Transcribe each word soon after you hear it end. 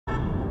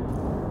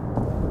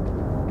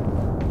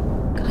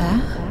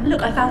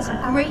Look, I found some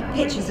great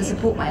pictures to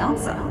support my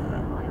answer.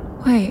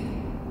 Wait,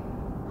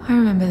 I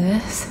remember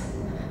this.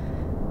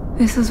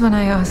 This was when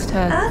I asked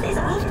her... Earth is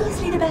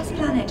obviously the best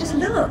planet, just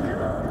look.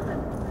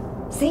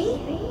 See?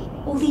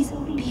 All these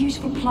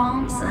beautiful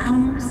plants and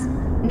animals.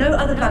 No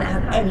other planet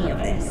has any of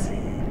this.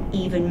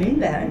 Even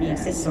Moonbear only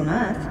exists on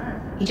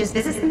Earth. He just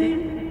visits the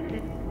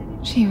moon.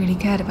 She really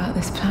cared about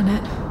this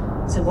planet.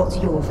 So what's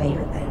your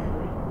favourite then?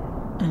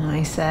 And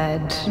I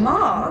said...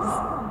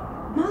 Mars?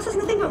 Mars has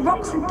nothing but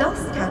rocks and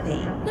dust,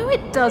 Kathy. No,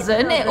 it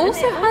doesn't. It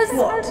also has...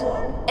 What?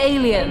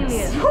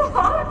 Aliens. What?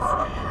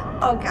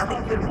 Oh, Kathy,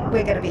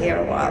 we're going to be here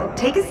a while.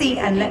 Take a seat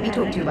and let me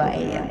talk to you about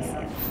aliens.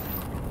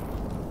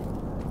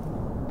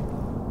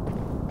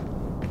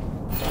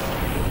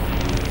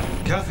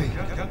 Kathy,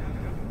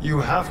 you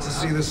have to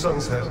see the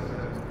sunset.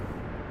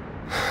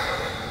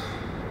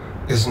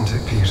 Isn't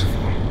it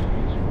beautiful?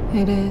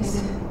 It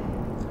is.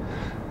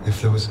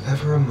 If there was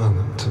ever a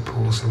moment to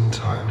pause in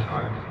time...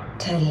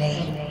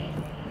 Totally.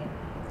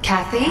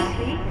 Kathy?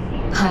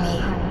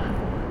 Honey,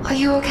 are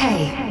you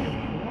okay?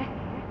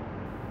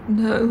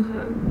 No.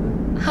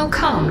 How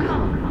come?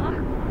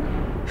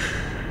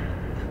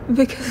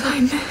 Because I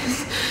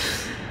miss...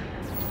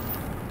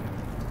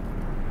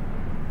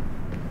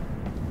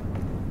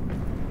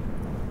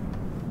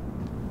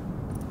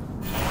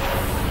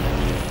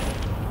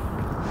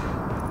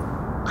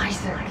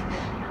 Isaac,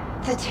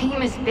 the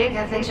team is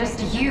bigger than just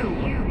you.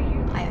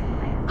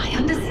 I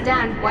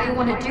understand why you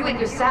want to do it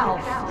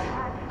yourself.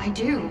 I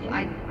do.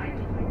 I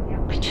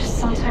just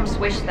sometimes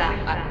wish that...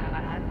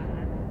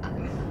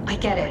 I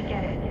get it.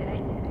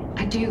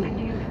 I do.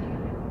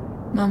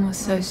 Mum was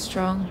so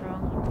strong.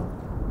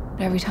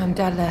 But every time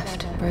Dad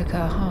left, it broke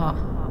her heart.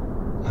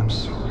 I'm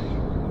sorry.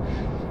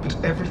 But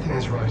everything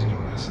is right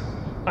in this.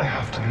 I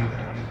have to be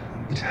there.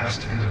 It has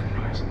to be done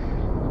right.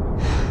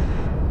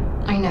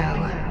 I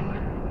know.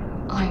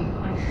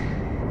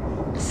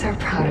 I'm so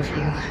proud of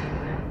you.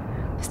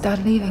 Is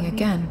Dad leaving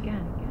again?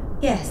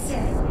 Yes.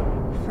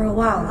 For a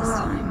while this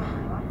time.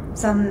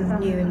 Some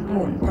new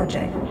important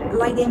project.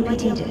 Like the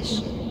MPT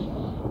dish.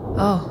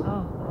 Oh.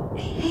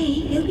 Hey,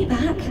 he'll be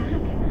back.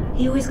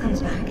 He always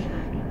comes back.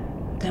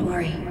 Don't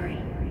worry.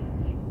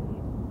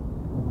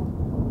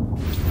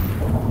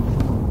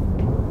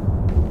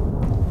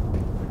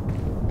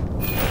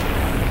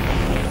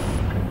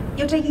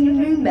 You're taking a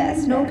Moonbear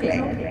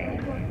snorkeling.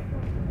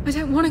 I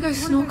don't want to go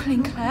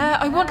snorkeling, Claire.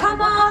 I want...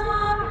 Come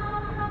on!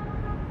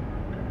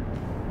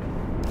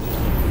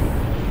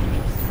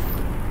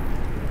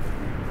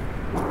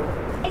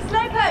 It's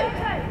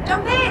Slowpoke!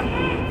 Jump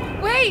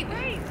in! Wait!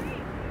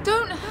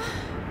 Don't...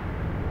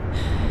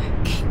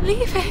 Keep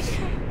leaving.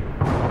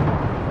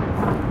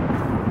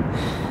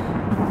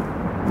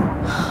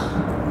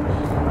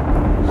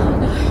 Oh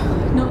no,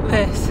 not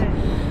this.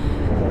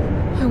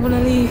 I want to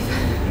leave.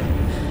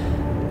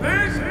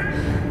 Liz!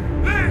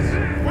 Liz!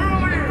 Where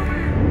are you?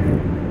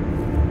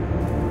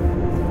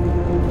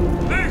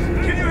 Liz,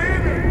 can you hear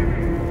me?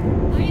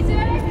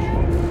 Isaac!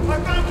 I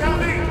found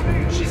Kathy!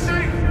 She's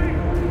safe!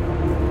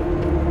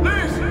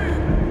 Liz!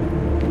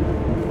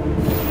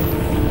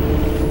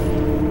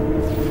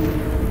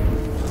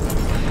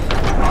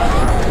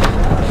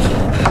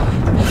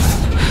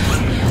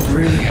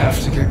 Really have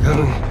to get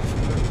going.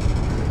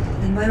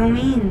 Then by all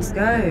means,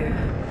 go.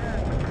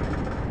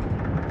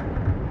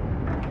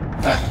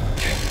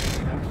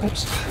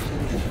 Oops.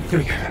 Here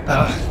we go.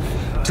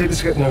 Take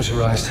this, get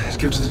notarized,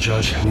 give it to the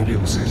judge, and you'll be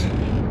all set.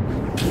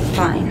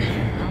 Fine.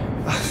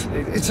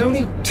 It's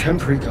only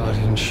temporary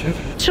guardianship.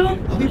 Sure.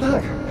 I'll be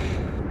back.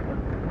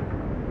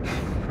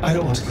 I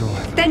don't want to go.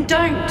 Then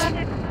don't!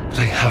 But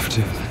I have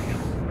to.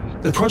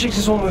 The project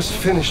is almost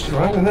finished,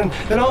 right? And then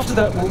after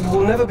that,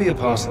 we'll never be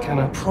apart again,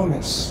 I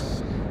promise.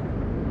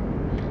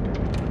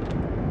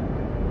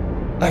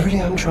 I really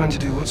am trying to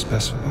do what's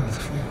best for both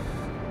of you.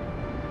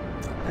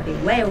 I'd be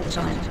away all the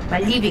time by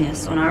leaving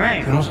us on our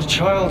own. You're not a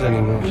child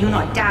anymore. And you're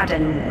not Dad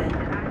anymore.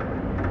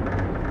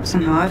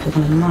 Somehow I've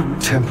become a mum.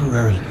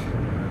 Temporarily.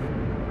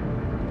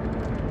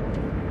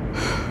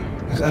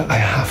 I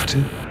have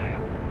to.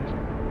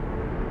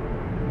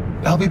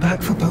 I'll be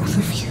back for both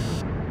of you.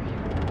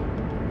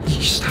 You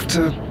just have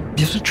to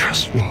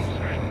trust me.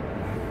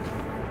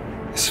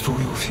 It's for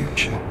your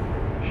future.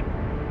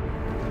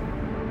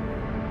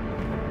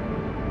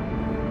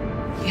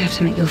 You have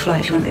to make your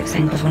flight if you want the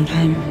thing off on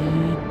time.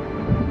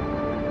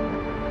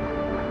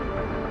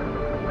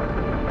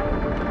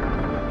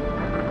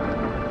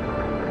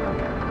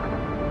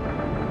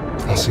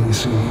 I'll see you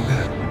soon in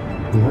bed.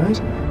 All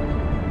right?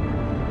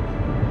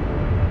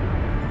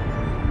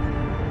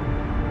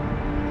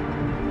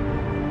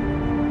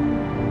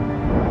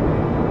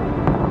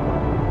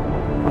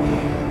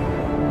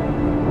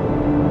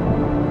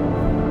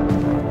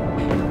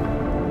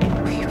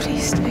 Will you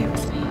please stay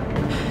with me?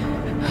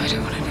 I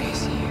don't want to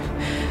lose you.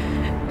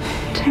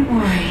 Don't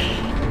worry.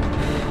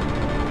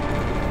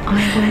 I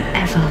won't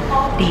ever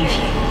leave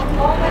you.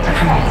 I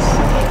promise.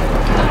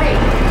 3,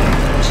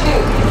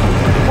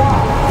 2,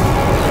 1.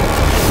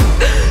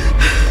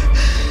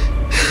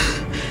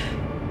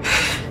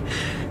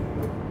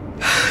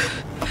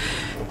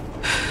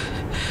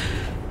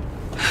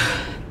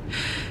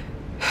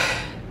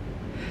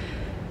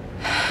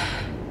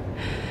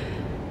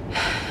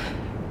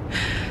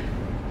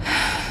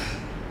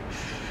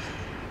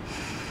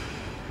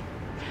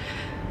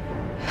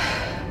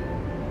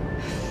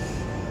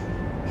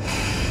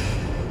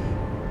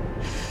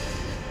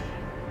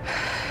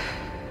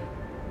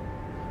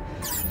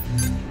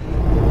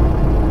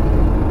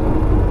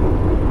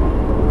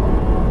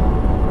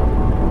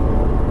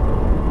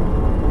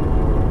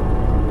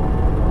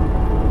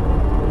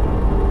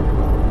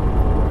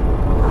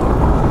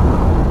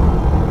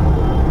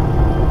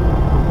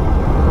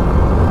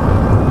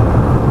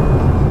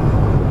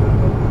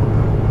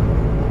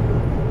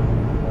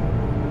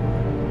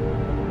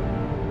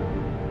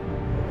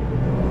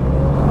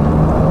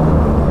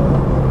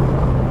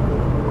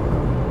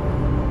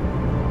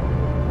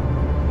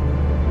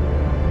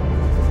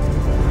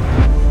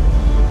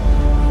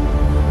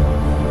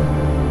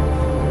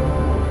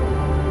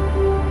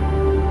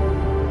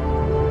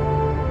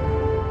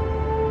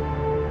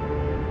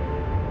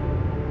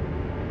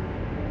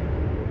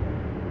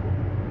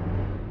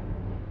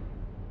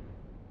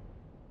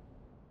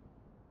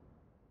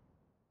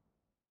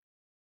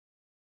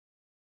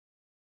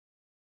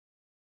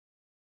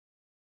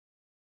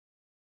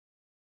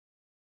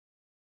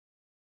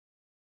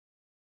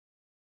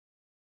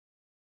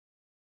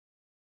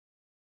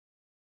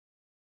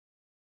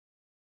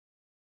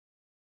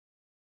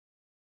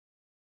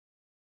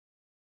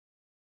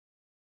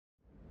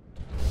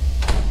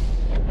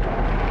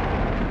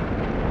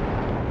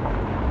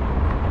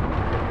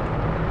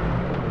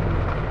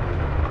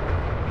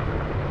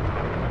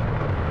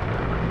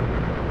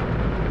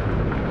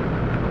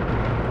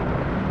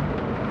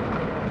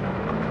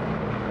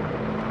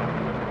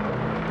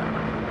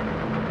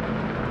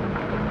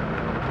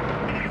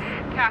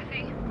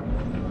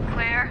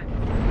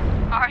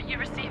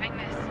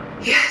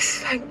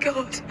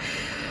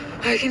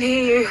 I can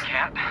hear you.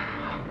 Kat,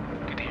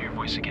 good to hear your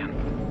voice again.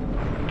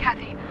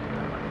 Kathy.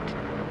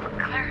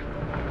 Claire.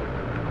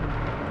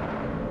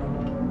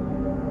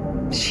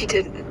 She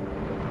didn't.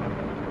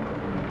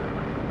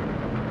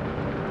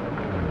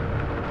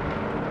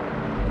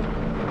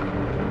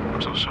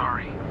 I'm so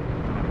sorry.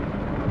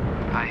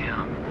 I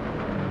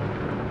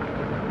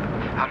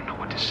don't know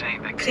what to say.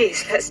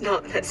 Please, let's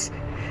not.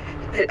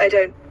 I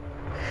don't...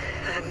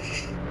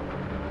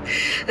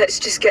 let's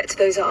just get to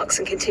those arcs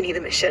and continue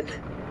the mission.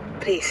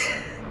 Please.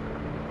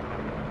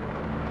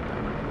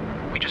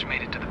 We just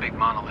made it to the big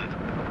monolith.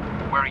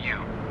 Where are you?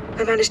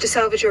 I managed to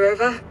salvage a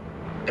rover.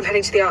 I'm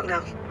heading to the arc now.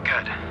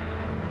 Good.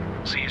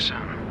 See you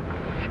soon.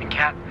 And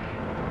Kat,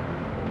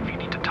 if you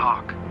need to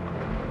talk,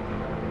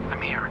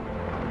 I'm here.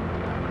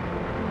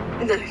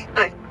 No,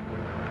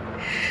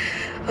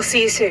 I'll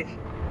see you soon.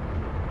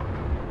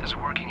 There's a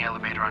working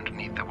elevator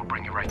underneath that will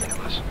bring you right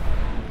to us.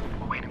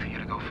 We're waiting for you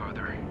to go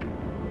further.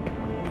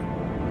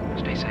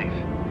 Stay safe.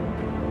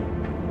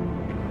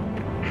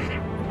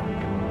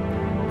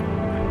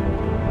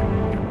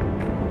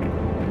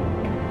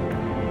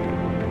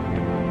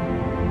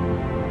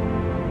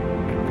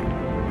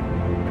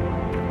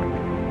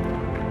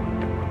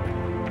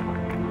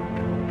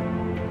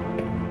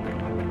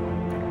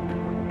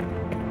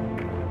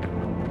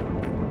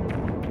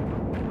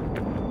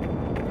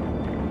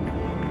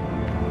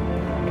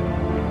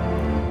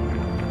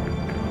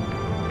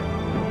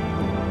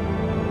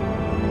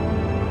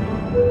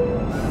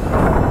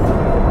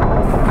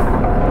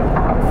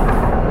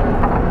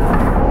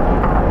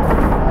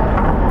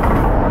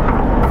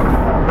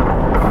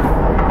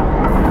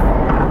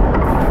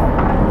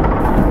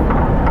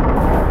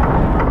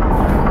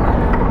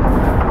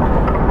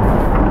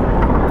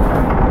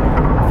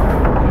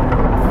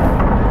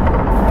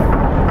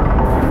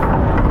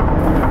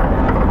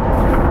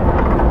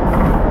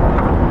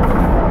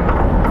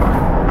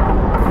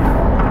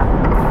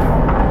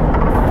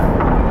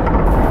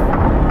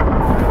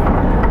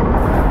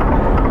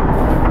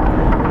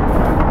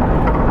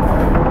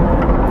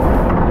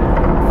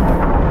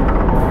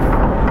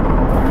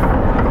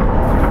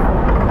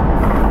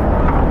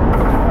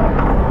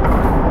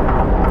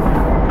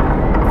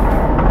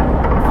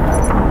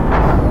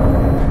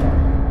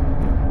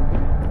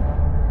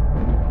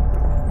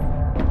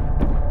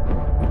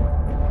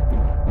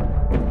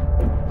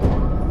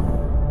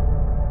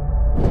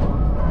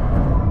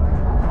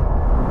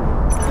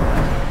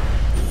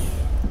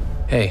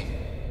 Hey.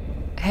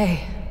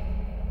 Hey.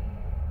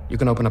 You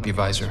can open up your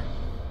visor.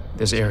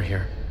 There's air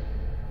here.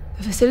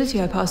 The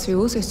facility I passed through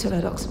also still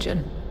had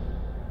oxygen.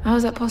 How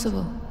is that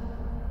possible?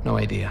 No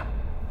idea.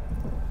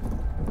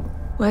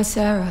 Where's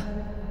Sarah?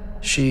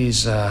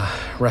 She's,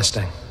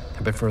 resting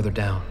a bit further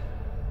down.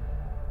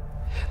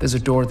 There's a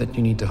door that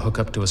you need to hook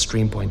up to a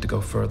stream point to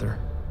go further.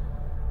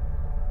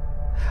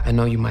 I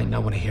know you might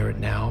not want to hear it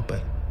now,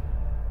 but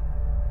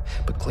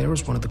Claire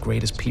was one of the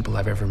greatest people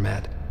I've ever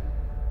met.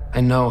 I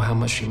know how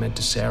much she meant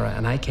to Sarah,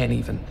 and I can't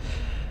even...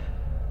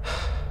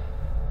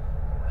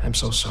 I'm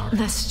so sorry.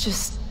 Let's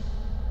just...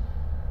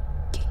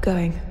 keep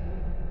going.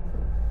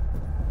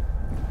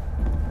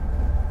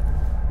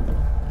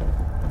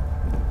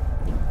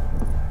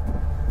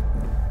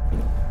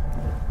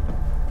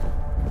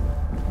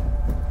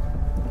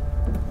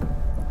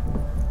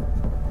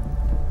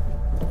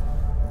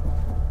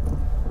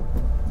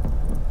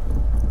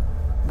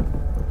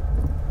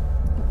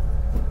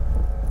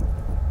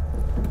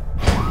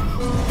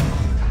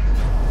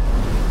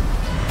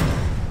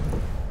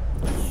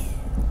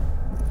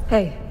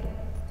 Hey.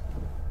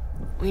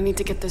 We need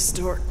to get this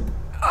door.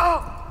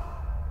 Oh!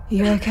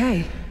 You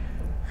okay?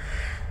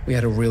 We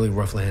had a really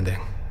rough landing.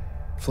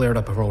 Flared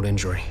up a road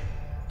injury.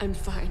 I'm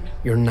fine.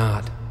 You're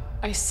not.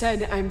 I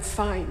said I'm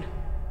fine.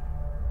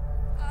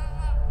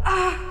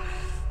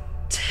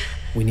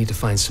 We need to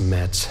find some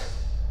meds.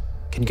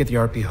 Can you get the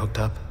RP hooked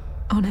up?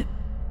 On it.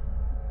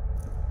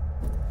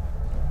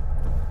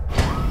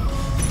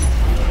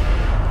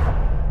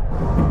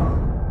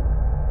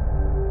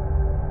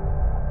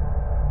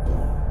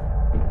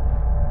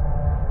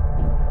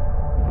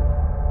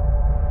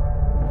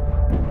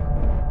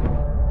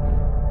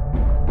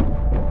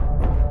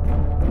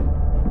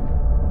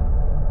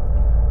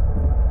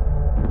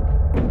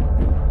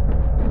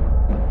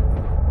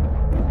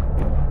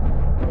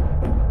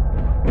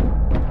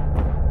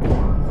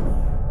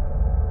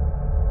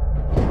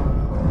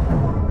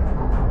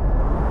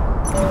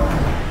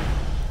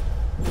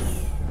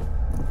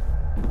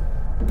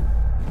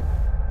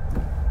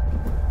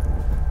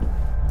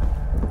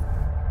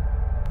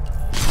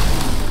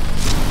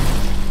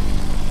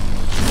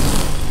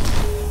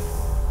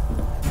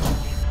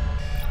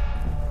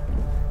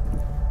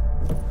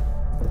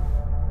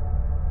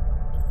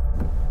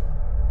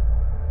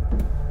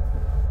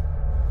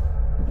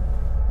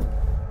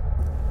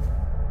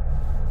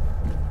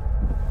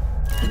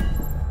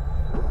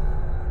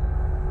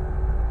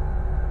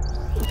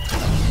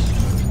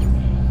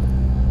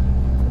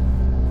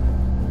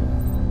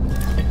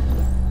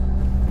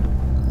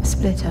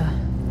 Splitter.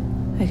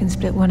 I can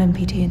split one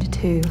MPT into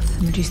two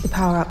and reduce the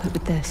power output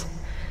with this.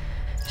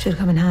 Should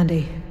come in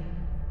handy.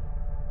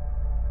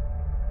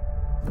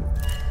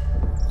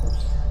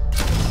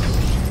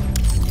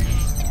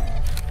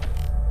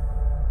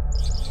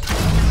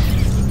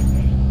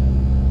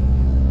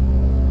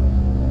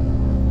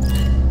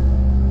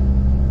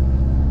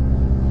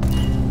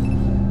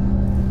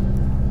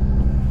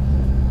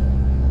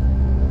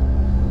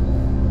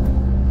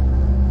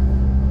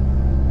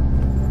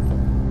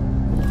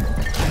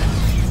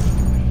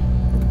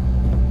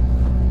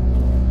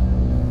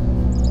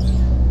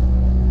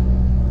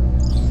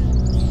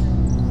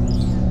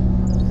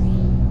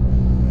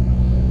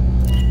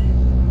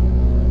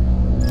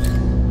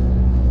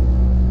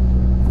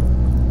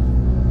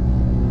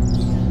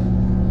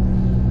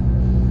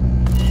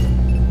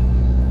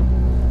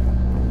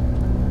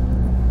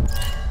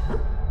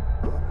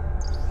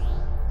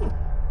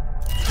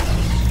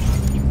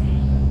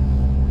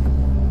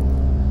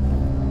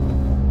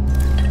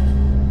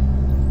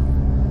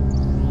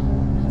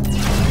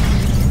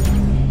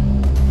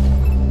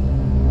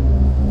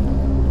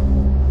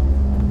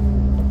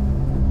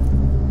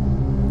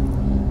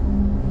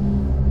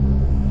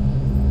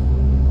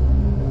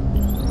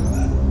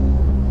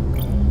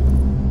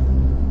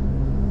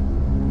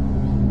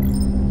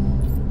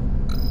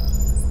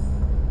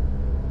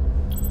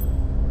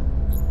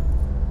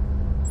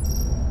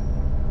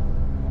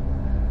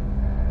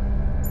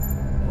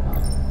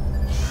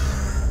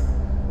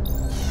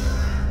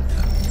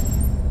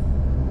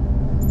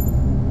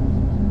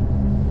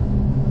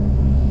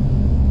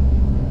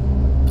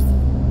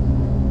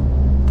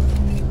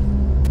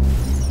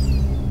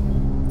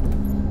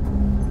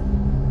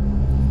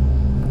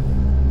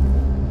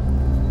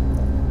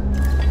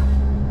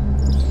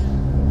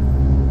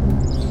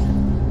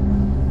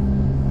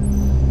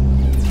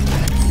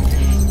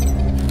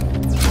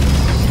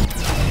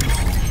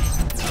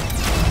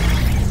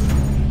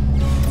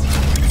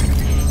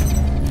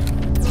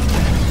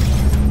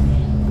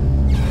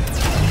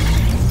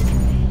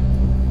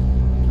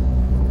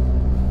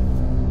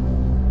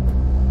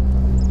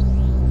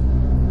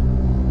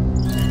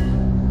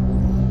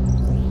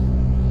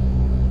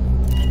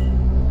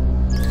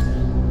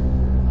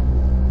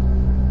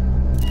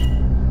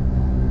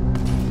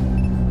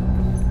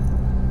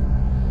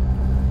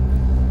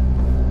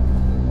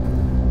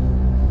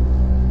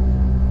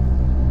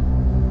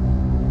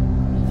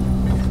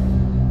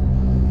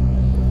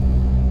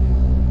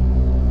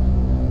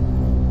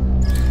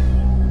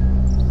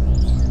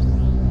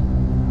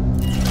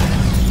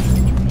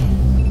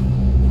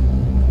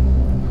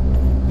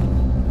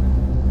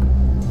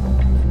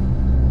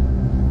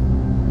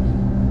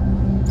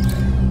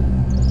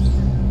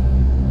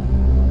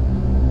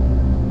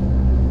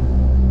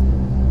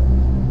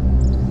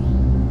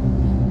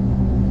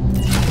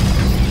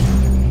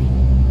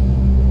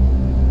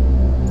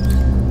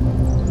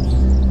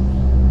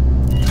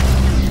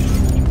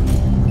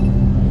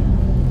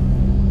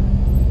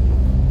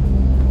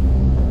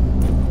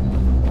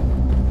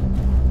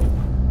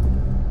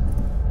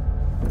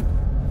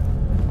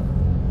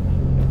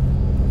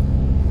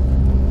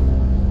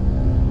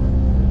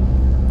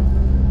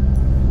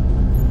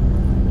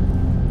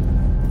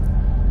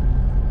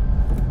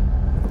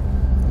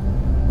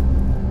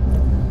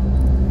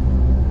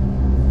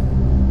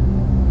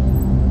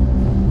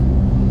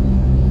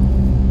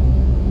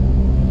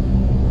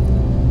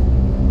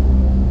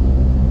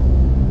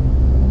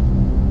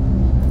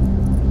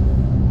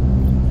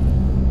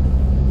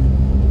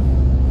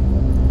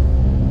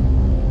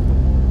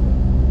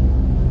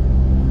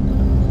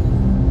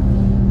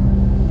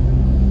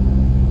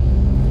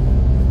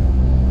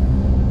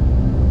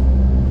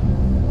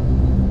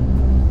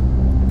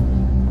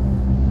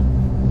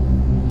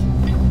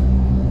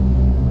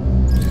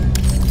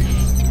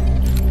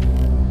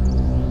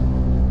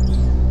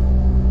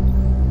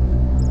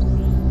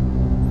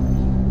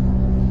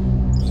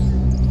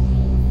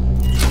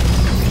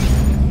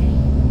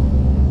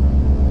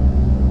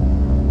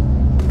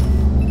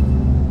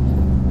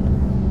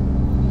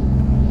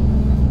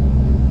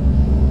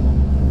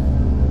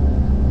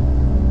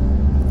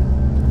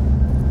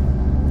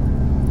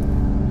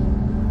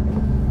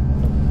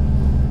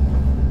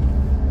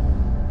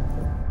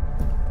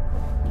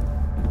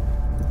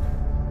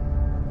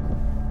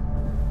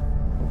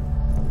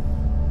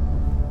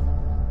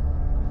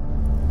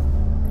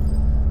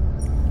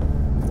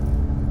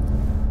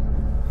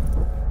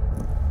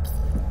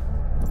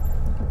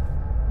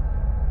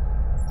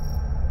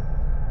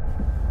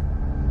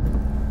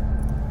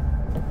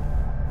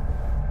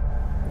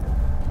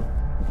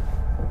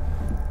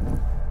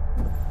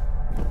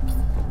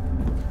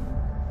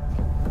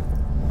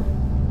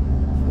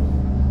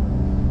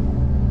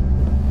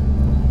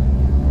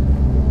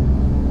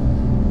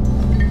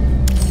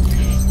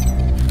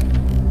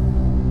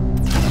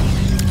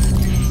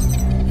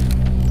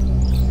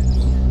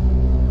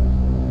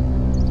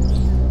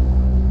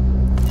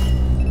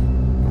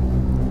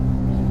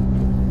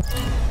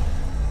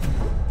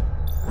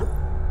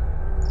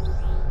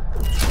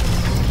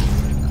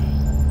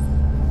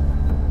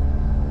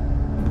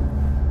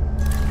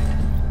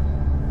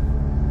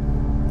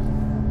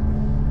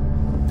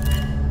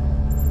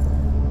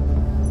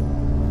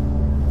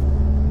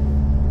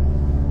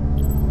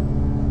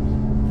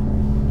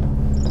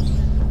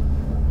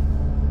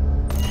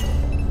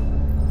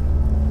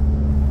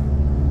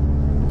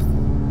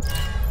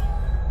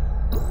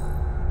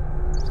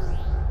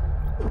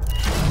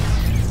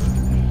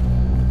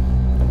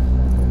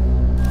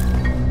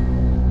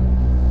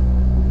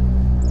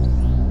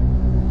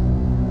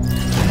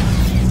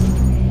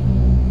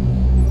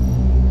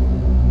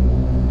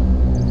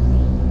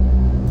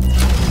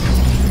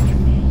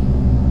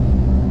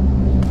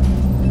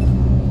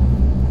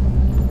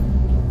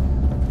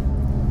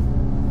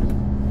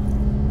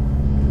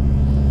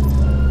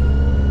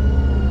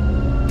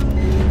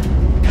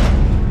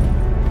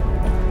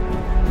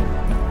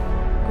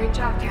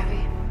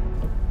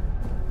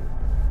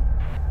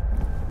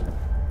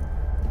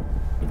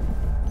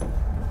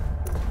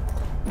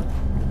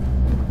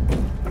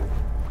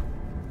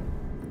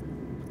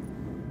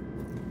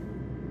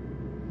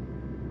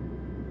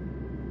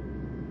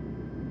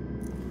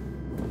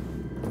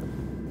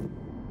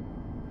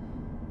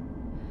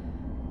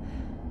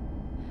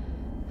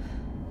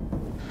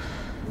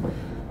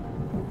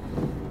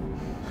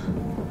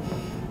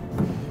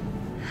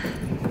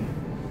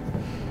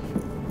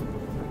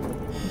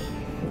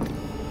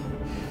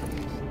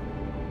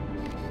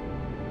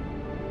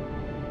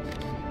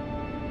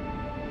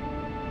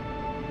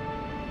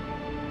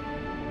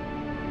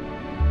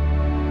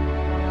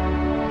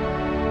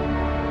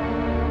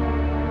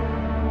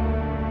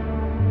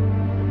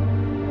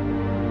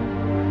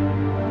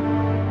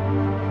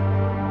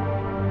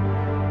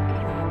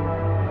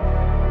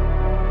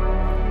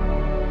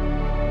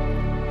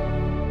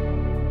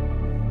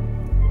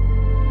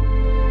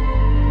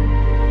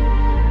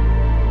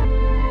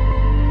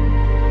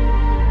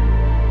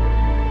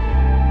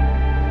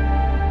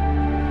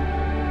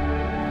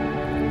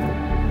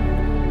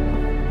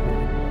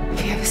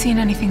 seen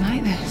anything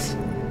like this.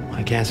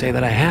 I can't say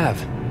that I have.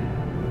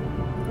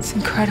 It's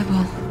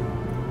incredible.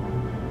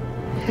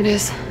 It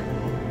is.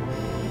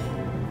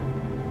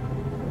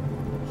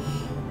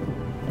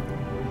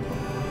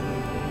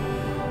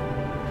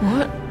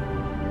 What?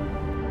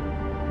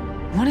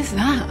 What is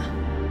that?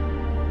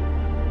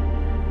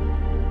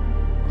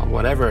 Well,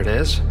 whatever it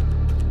is,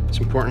 it's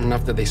important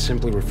enough that they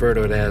simply refer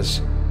to it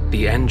as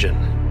the engine.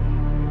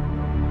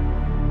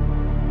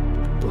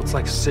 Well, it's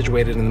like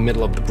situated in the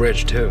middle of the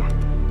bridge, too.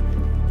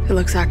 It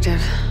looks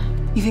active.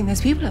 You think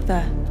there's people up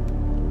there?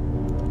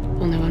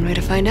 Only one way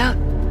to find out.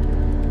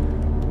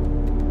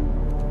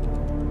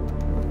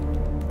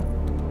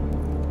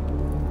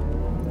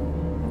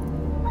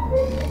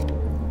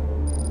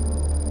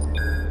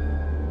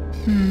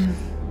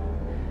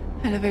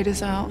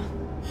 Elevator's out.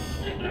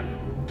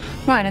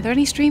 Ryan, are there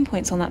any stream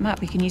points on that map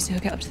we can use to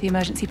hook it up to the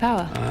emergency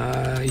power?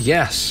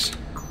 Yes.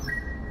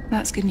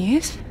 That's good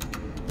news.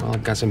 Well,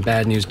 I've got some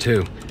bad news,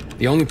 too.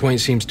 The only point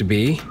seems to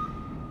be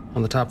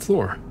on the top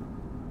floor.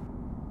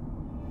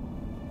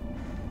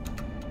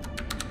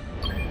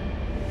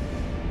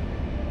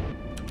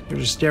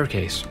 There's a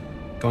staircase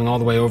going all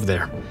the way over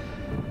there.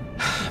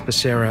 But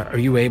Sarah, are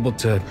you able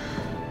to...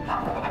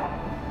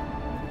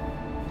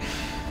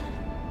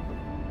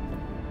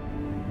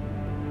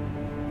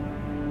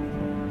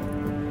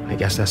 I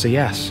guess that's a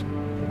yes.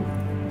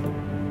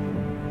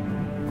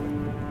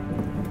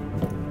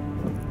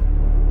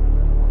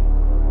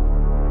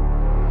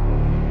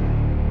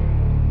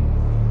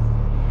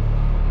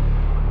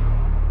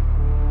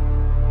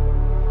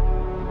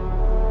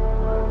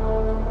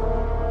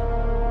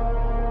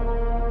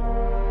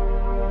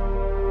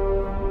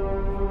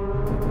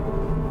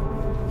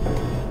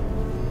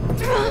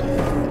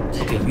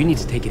 Okay, you need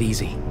to take it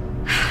easy.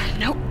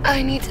 Nope,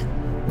 I need to...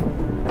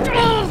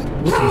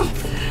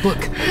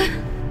 Look.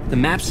 The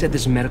map said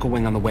there's a medical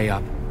wing on the way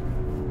up.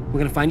 We're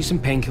gonna find you some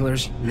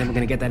painkillers, and then we're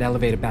gonna get that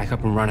elevator back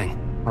up and running.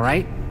 All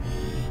right?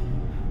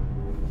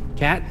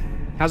 Kat,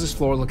 how's this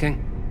floor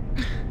looking?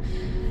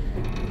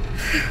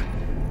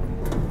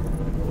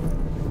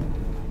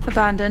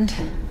 Abandoned.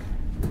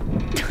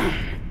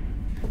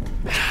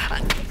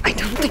 I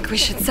don't think we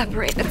should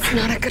separate. It's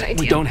not a good idea.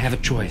 We don't have a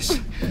choice. All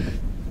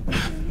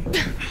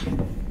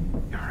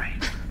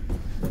right.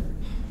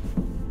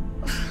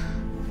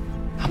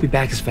 I'll be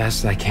back as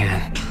fast as I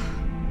can.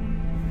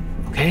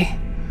 Okay?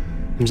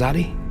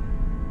 Mzadi?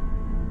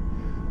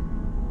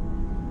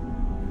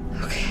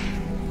 Okay.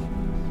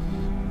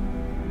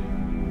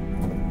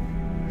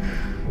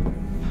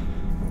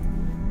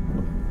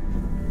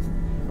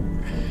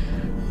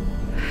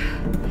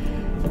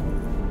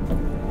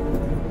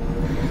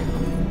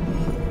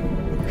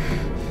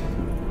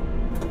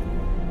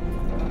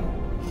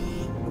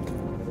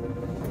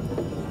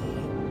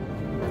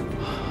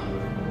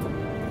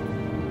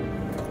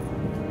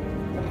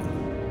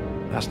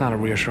 That's not a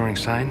reassuring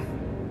sign.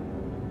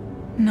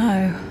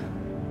 No.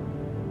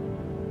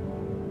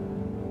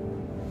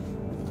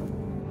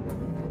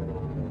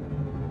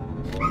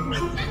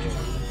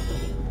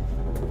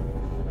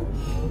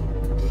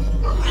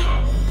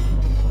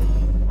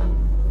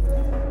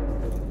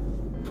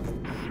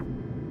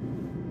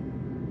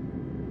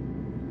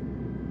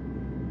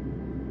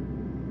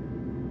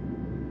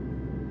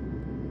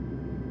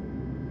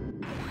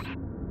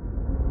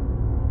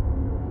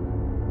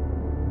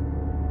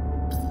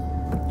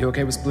 You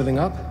okay with splitting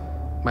up?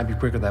 Might be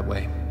quicker that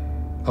way.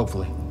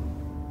 Hopefully.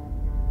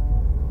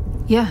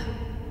 Yeah,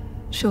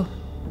 sure.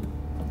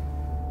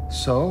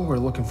 So, we're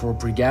looking for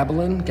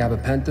pregabalin,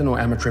 gabapentin, or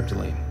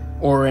amitriptyline.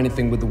 Or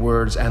anything with the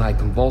words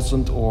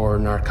anticonvulsant or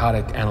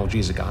narcotic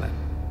analgesic on it.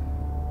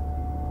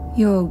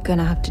 You're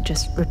gonna have to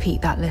just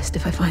repeat that list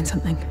if I find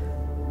something.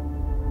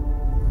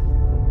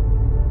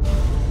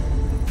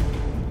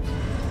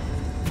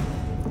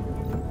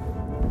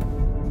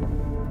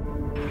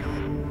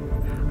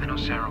 I know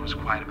Sarah was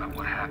quiet about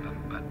what happened,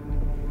 but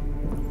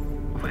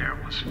Claire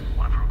was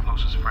one of her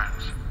closest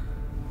friends.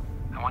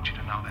 I want you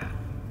to know that.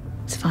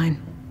 It's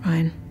fine,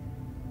 Ryan.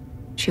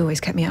 She always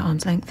kept me at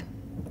arm's length.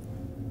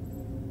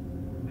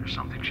 There's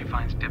something she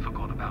finds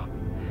difficult about.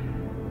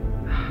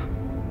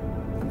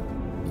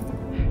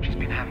 She's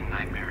been having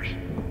nightmares.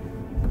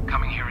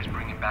 Coming here is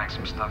bringing back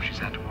some stuff she's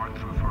had to work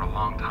through for a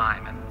long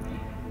time, and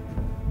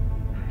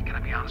can I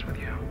be honest with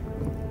you?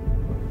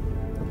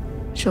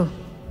 Sure.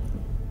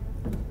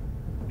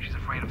 She's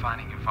afraid of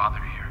finding your father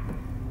here.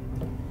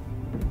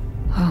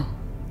 Oh.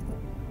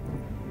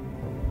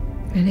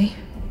 Really?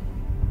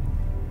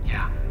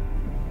 Yeah.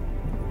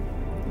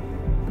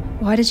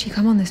 Why did she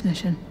come on this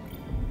mission?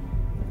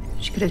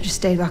 She could have just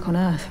stayed back on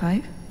Earth,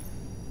 right?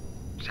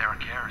 Sarah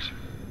cares.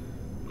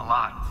 A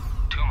lot.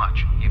 Too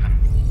much, even.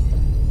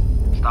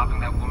 Stopping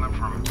that woman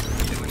from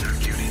doing her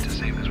duty to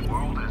save this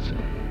world is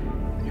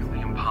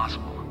nearly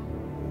impossible.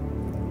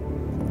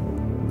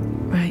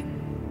 Right.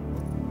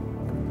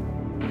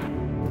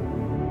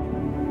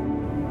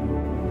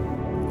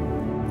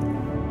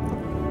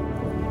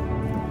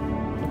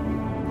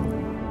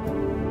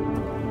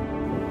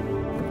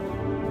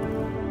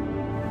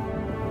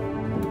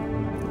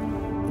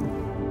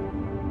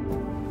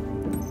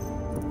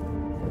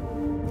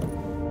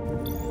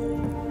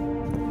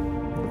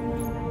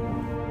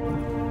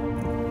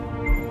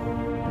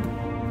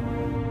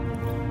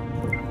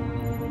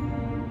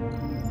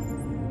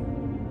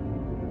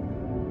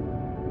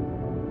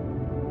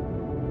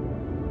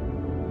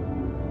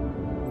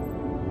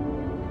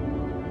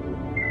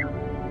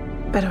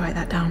 Better write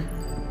that down.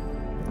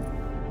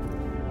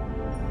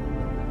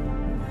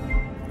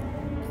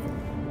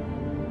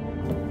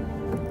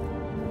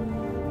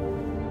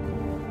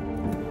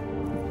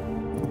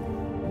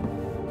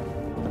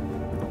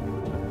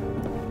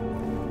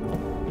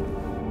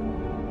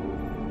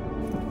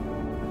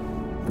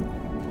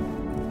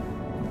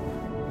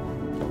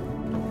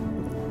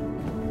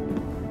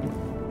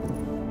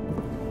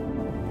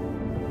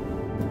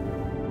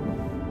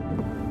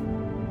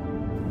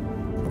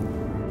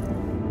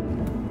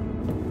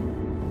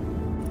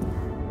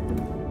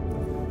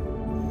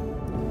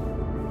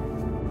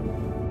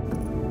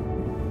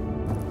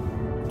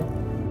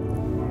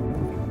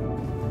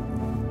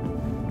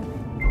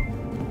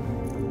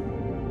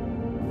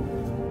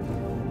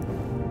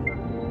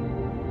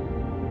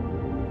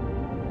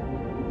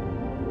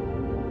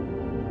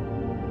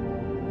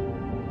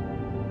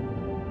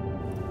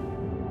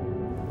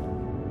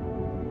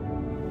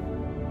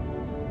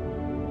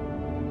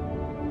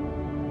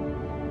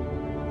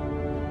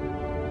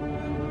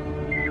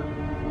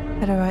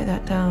 Better write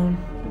that down.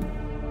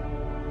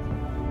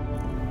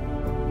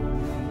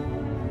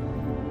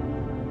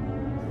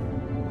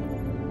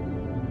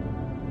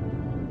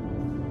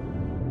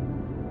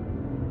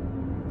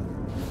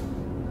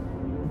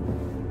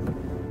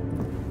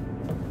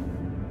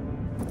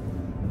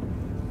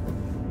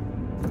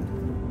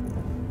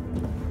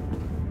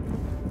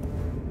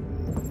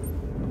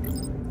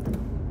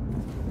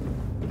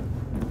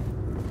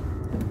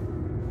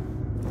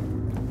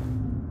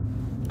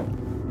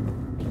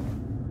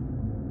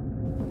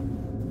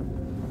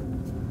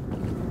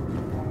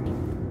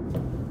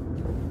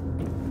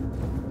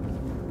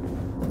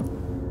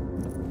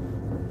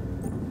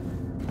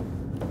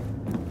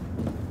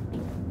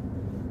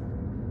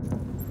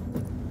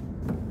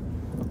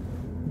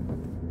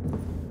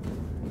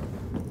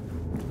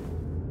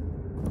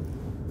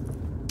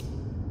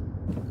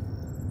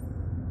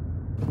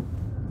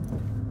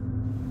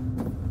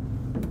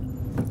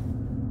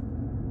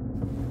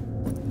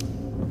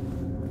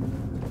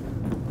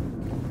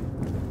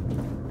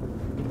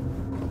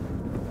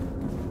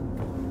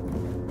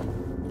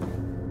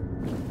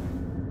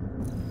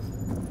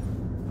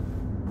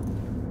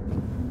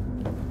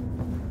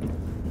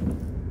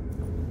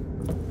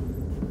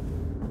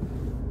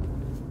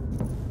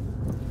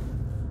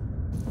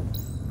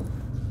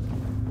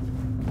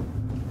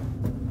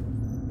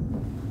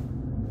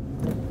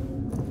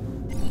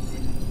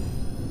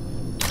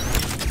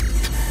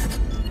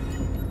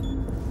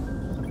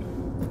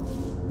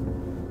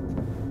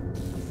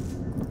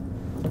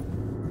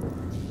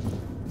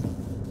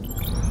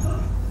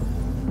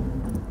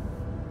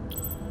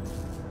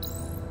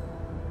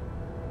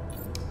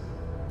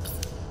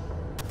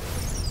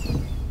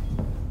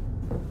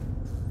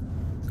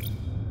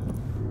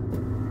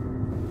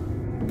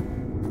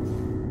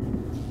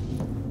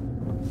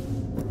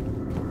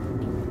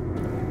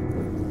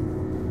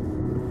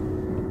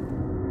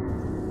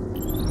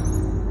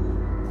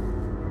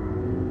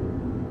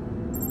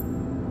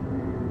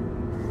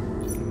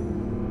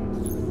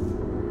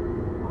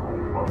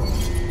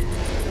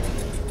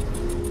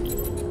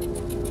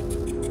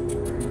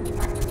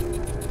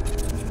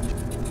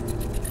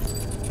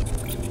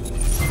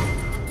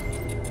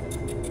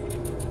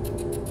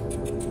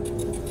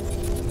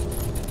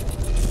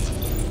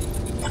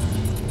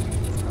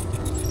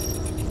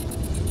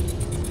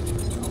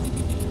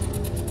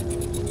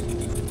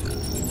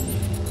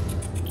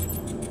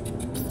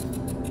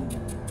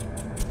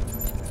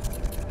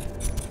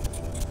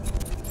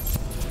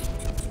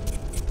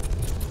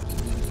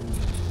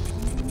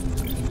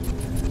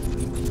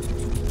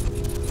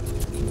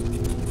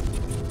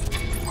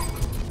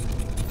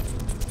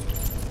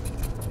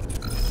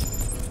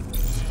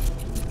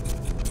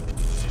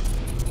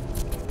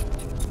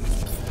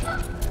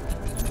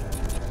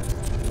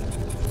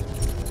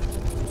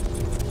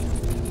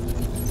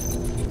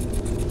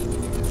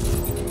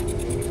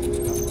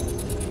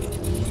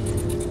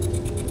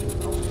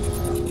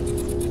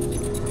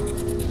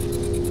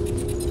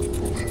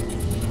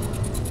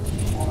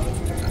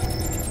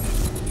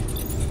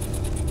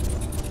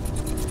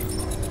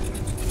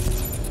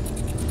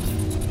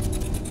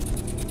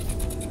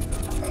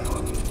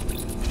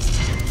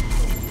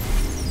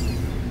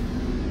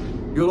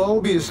 You'll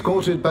all be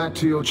escorted back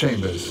to your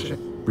chambers.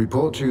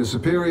 Report to your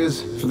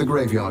superiors for the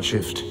graveyard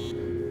shift.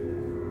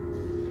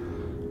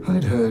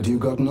 I'd heard you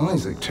gotten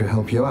Isaac to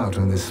help you out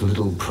on this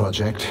little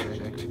project.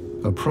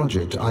 A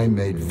project I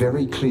made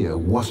very clear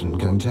wasn't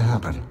going to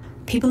happen.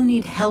 People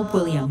need help,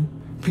 William.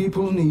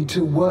 People need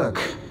to work.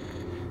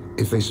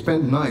 If they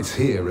spend nights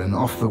here and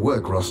off the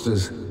work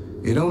rosters,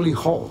 it only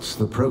halts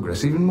the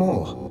progress even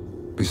more.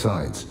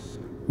 Besides,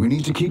 we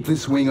need to keep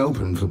this wing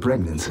open for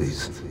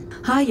pregnancies.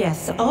 Ah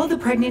yes, all the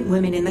pregnant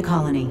women in the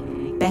colony.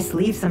 Best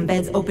leave some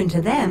beds open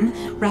to them,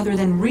 rather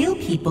than real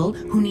people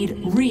who need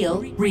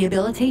real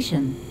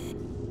rehabilitation.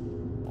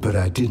 But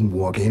I didn't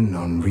walk in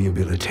on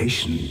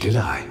rehabilitation, did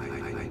I?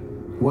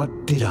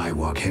 What did I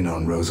walk in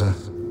on, Rosa?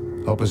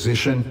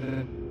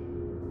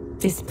 Opposition?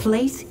 This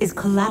place is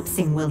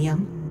collapsing,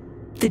 William.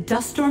 The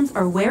dust storms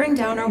are wearing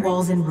down our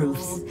walls and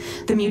roofs.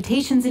 The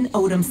mutations in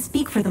Odom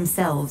speak for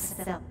themselves.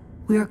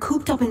 We are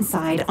cooped up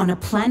inside on a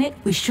planet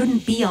we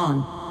shouldn't be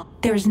on.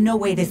 There is no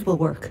way this will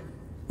work.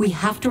 We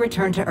have to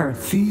return to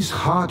Earth. These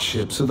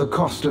hardships are the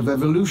cost of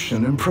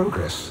evolution and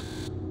progress.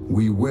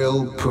 We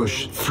will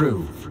push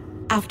through.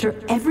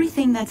 After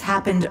everything that's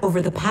happened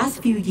over the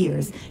past few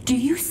years, do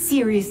you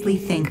seriously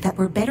think that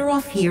we're better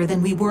off here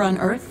than we were on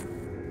Earth?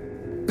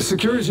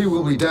 Security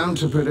will be down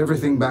to put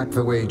everything back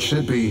the way it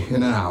should be in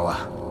an hour.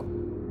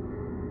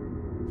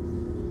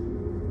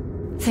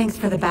 Thanks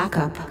for the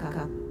backup.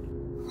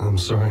 I'm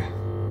sorry.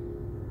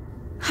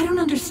 I don't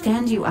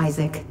understand you,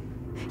 Isaac.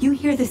 You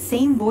hear the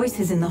same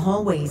voices in the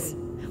hallways.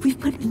 We've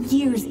put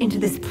years into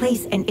this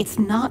place and it's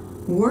not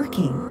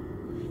working.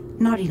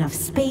 Not enough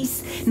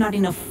space, not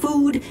enough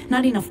food,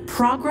 not enough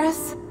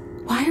progress.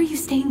 Why are you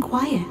staying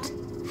quiet?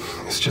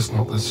 It's just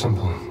not that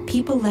simple.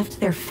 People left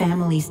their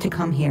families to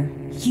come here.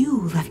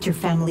 You left your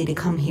family to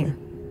come here.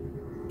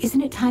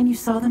 Isn't it time you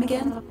saw them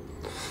again?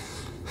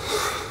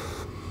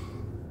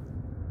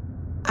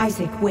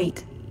 Isaac,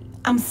 wait.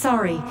 I'm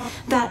sorry.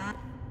 That...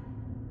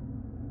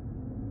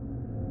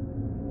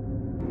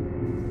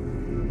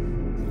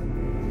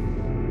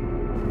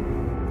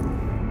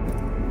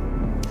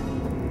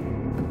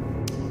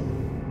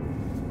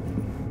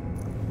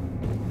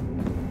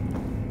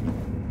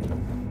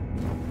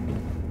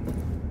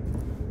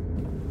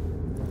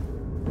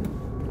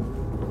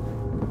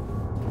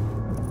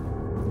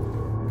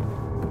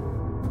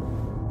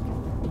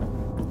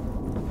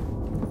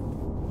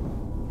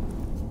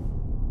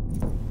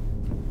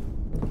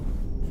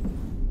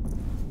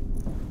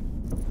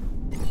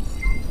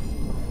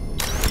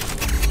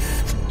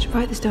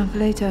 Write this down for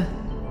later.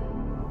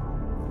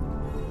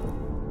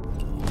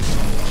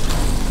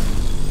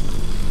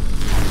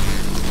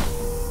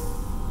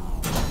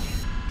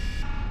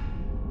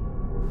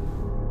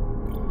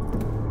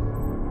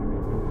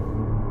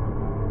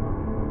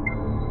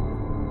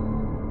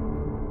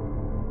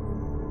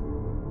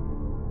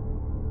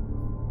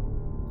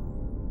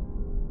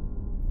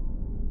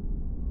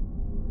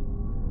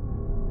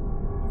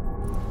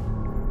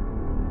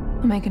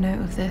 I'll make a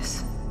note of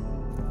this.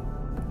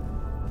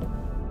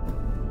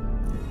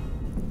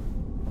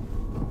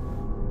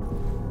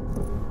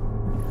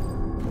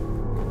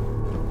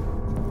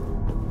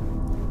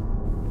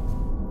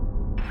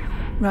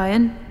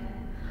 Ryan,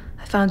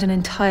 I found an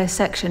entire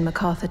section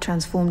MacArthur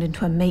transformed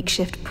into a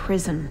makeshift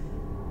prison.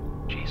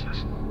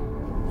 Jesus.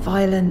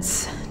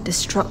 Violence,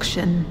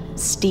 destruction,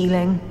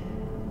 stealing.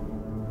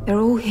 They're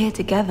all here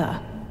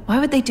together. Why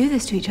would they do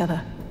this to each other?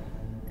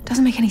 It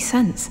doesn't make any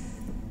sense.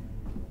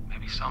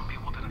 Maybe some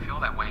people didn't feel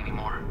that way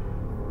anymore.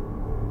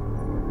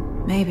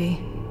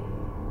 Maybe.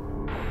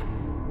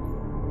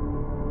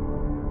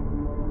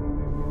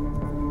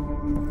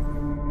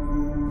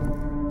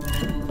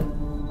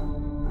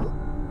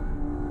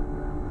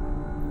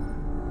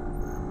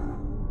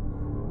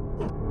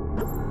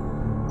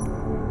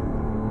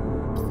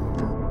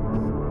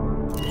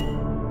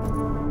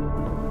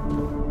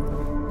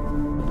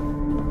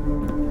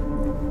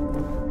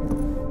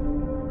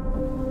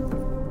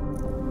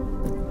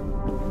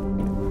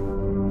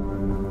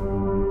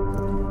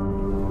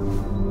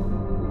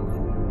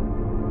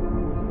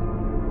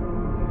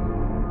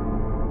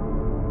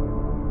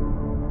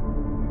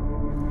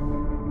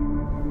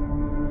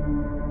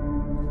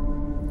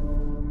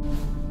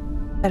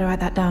 Better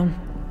write that down.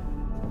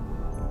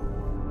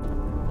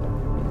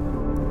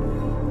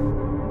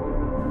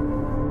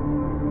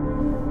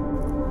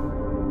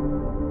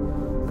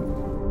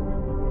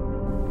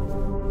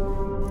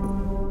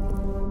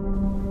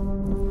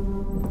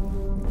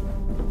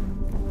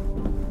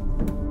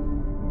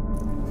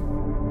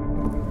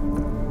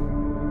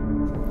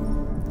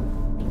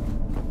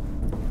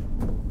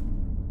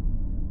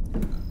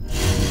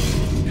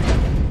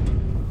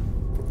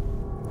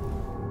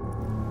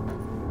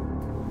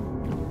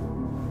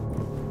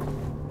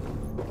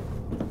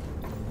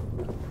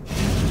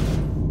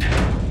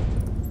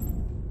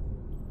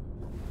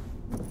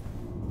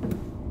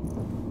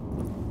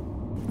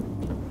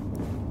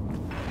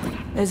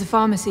 There's a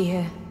pharmacy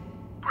here.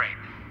 Great.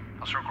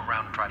 I'll circle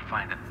around and try to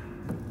find it.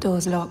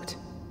 Door's locked.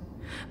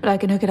 But I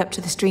can hook it up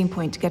to the stream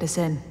point to get us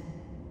in.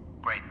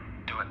 Great.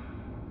 Do it.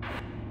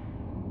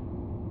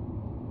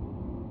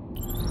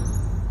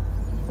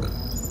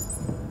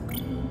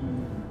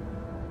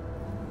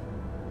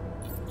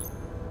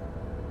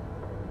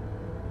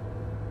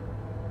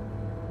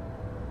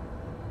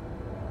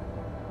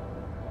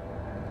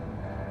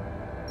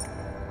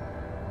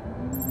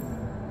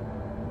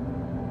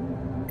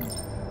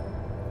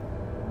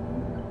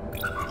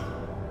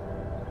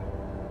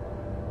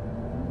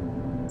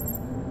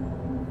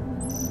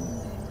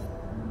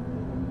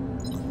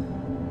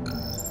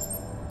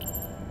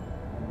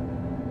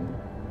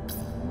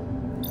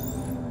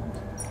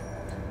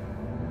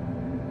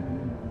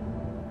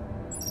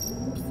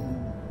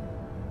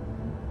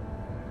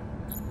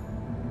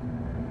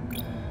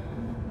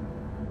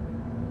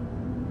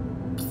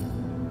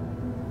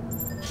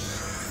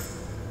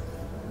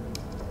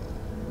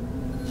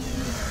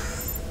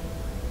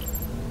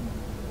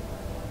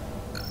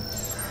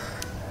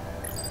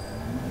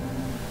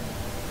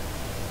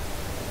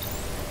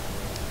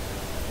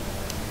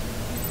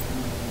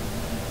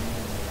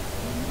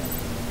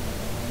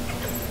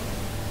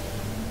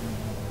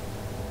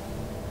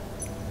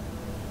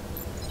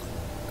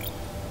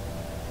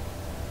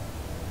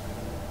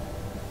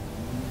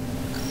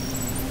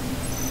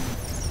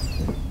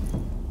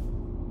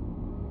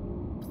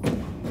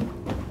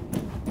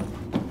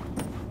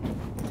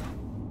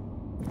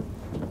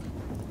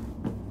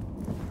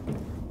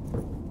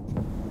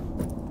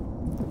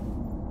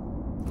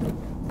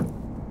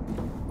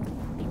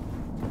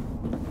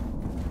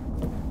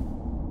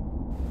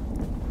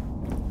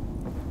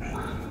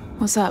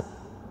 What's up?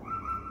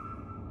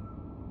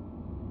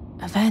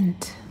 A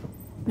vent.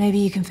 Maybe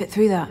you can fit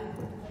through that.